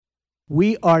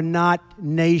We are not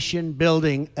nation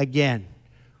building again.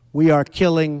 We are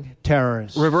killing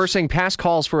terrorists. Reversing past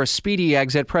calls for a speedy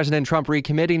exit, President Trump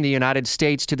recommitting the United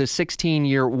States to the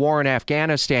 16-year war in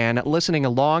Afghanistan. Listening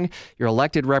along, your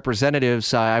elected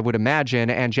representatives, I would imagine,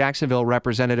 and Jacksonville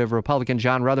Representative Republican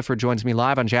John Rutherford joins me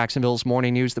live on Jacksonville's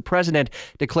Morning News. The president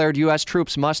declared U.S.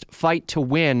 troops must fight to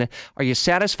win. Are you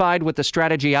satisfied with the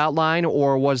strategy outline,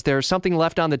 or was there something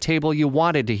left on the table you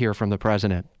wanted to hear from the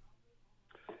president?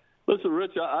 Listen,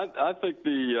 Rich, I think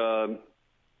the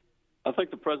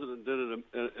president did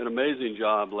an amazing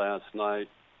job last night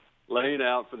laying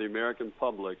out for the American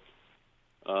public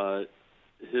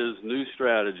his new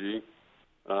strategy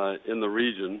in the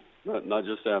region, not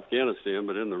just Afghanistan,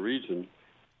 but in the region,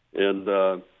 and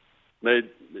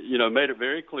made it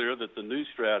very clear that the new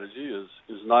strategy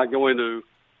is not going to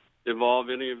involve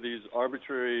any of these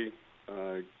arbitrary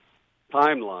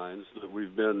timelines that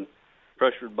we've been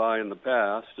pressured by in the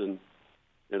past, and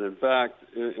in fact,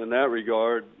 in that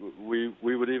regard, we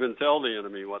would even tell the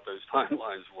enemy what those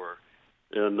timelines were.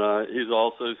 And he's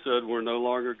also said we're no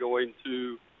longer going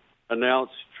to announce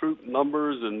troop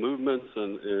numbers and movements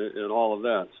and all of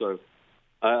that. So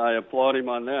I applaud him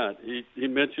on that. He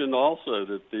mentioned also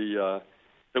that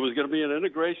there was going to be an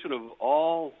integration of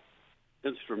all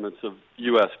instruments of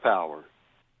U.S. power,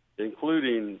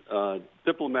 including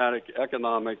diplomatic,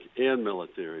 economic, and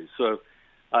military. So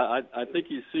I think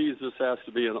he sees this has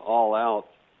to be an all-out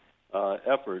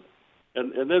effort.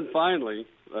 And then finally,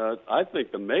 I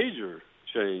think the major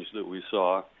change that we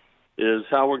saw is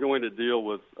how we're going to deal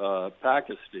with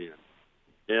Pakistan.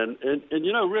 And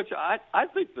Rich, I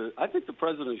think the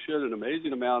president showed an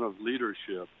amazing amount of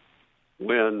leadership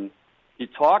when he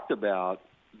talked about,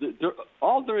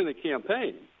 all during the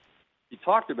campaign, he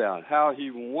talked about how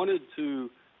he wanted to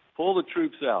pull the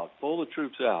troops out.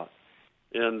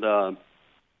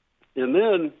 And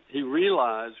then he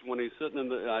realized when he's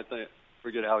sitting I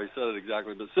forget how he said it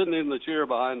exactly, but sitting in the chair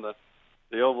behind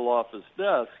the Oval Office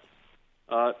desk,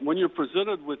 when you're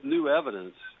presented with new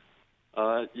evidence,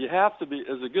 you have to be,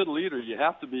 as a good leader, you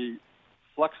have to be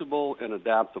flexible and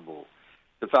adaptable.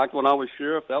 In fact, when I was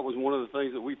sheriff, that was one of the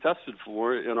things that we tested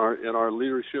for in our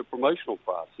leadership promotional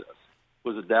process,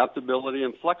 was adaptability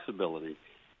and flexibility.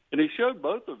 And he showed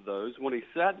both of those when he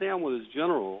sat down with his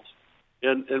generals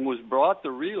and was brought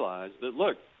to realize that,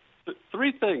 look,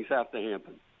 three things have to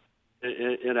happen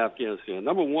in Afghanistan.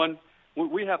 Number one,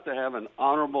 we have to have an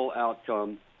honorable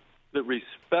outcome that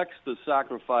respects the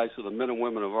sacrifice of the men and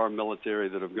women of our military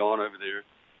that have gone over there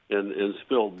and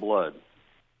spilled blood.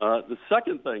 The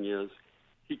second thing is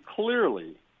he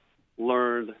clearly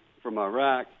learned from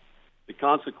Iraq the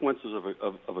consequences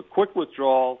of a quick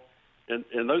withdrawal,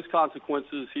 and those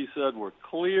consequences, he said, were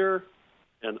clear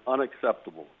and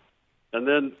unacceptable. And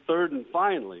then third and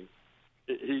finally,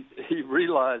 he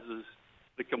realizes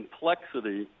the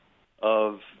complexity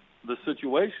of the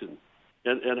situation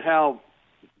and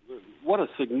what a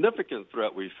significant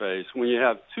threat we face when you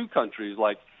have two countries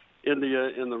like India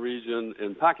in the region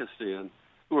and Pakistan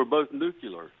who are both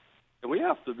nuclear. And we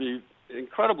have to be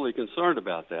incredibly concerned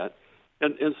about that.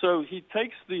 And so he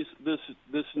takes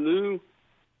this new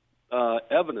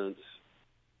evidence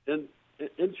and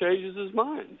changes his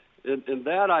mind. And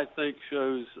that, I think,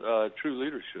 shows true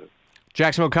leadership.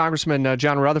 Jacksonville Congressman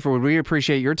John Rutherford, we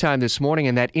appreciate your time this morning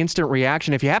and that instant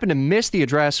reaction. If you happen to miss the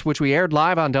address, which we aired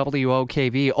live on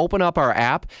WOKV, open up our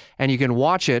app and you can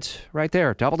watch it right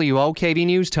there. WOKV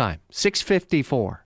News Time, 6:54.